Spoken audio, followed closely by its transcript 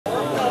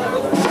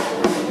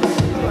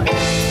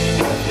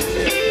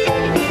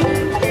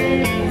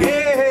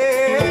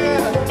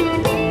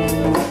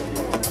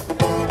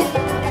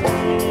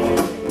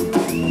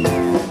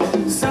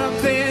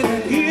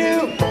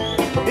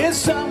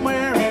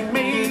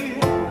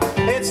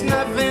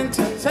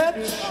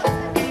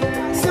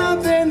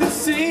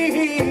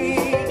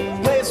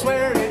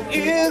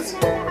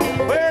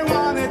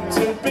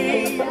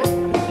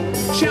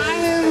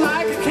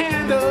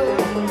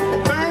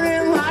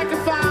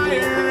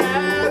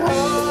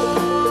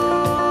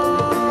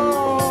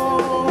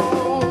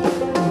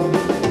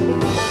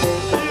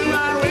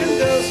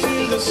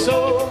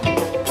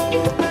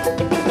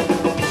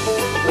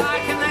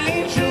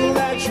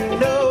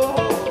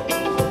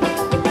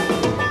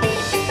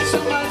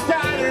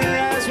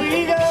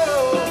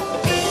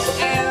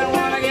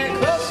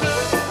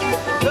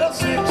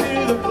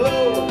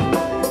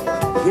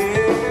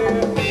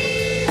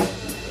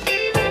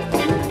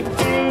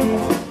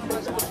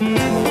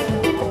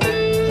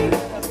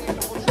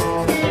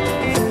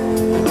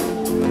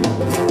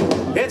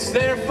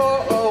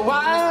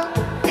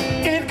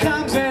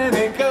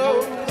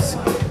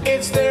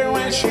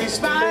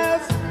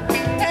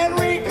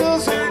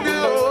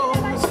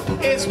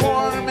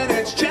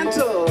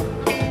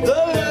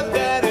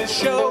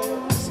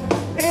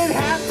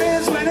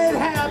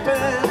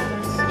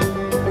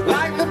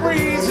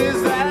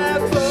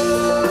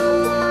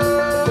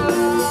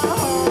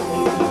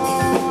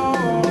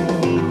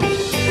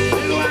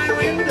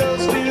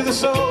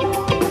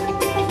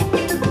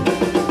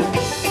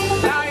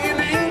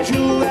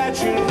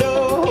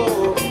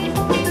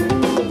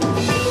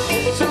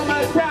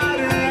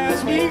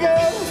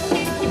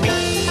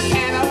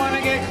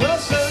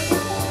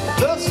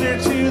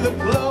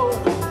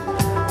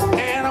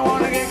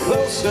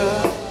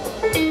closer.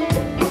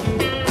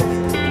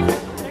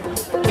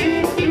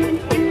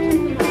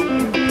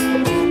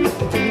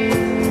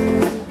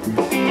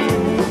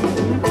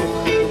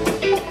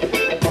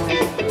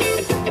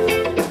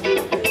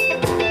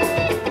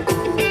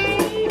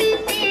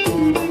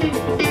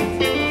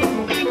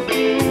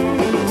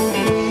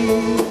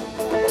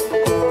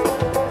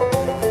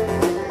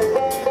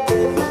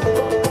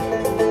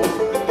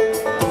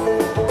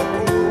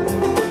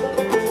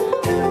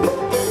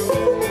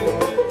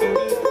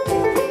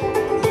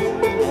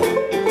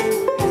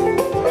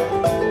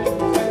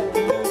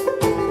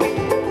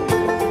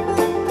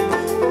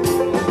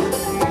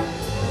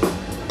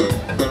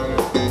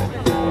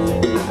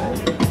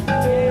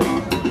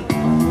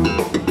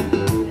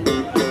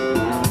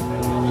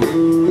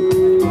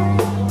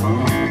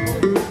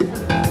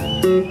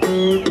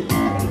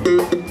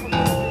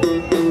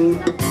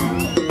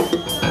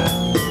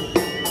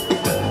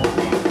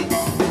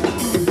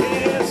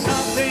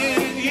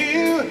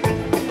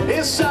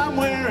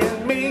 Somewhere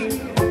in me,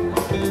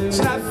 it's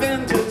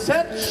nothing to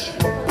touch,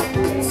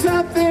 it's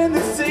nothing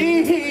to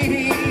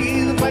see.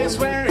 The place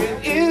where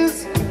it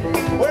is,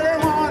 where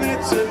I want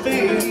it to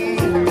be.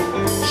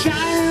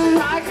 Shining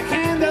like a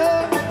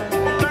candle,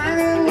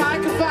 burning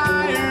like a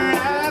fire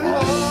at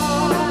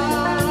home.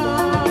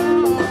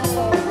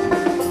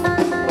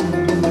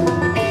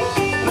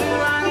 Blue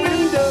line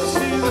windows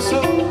to the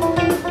soul,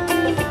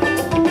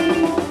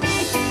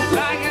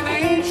 like an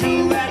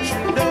angel that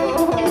you know.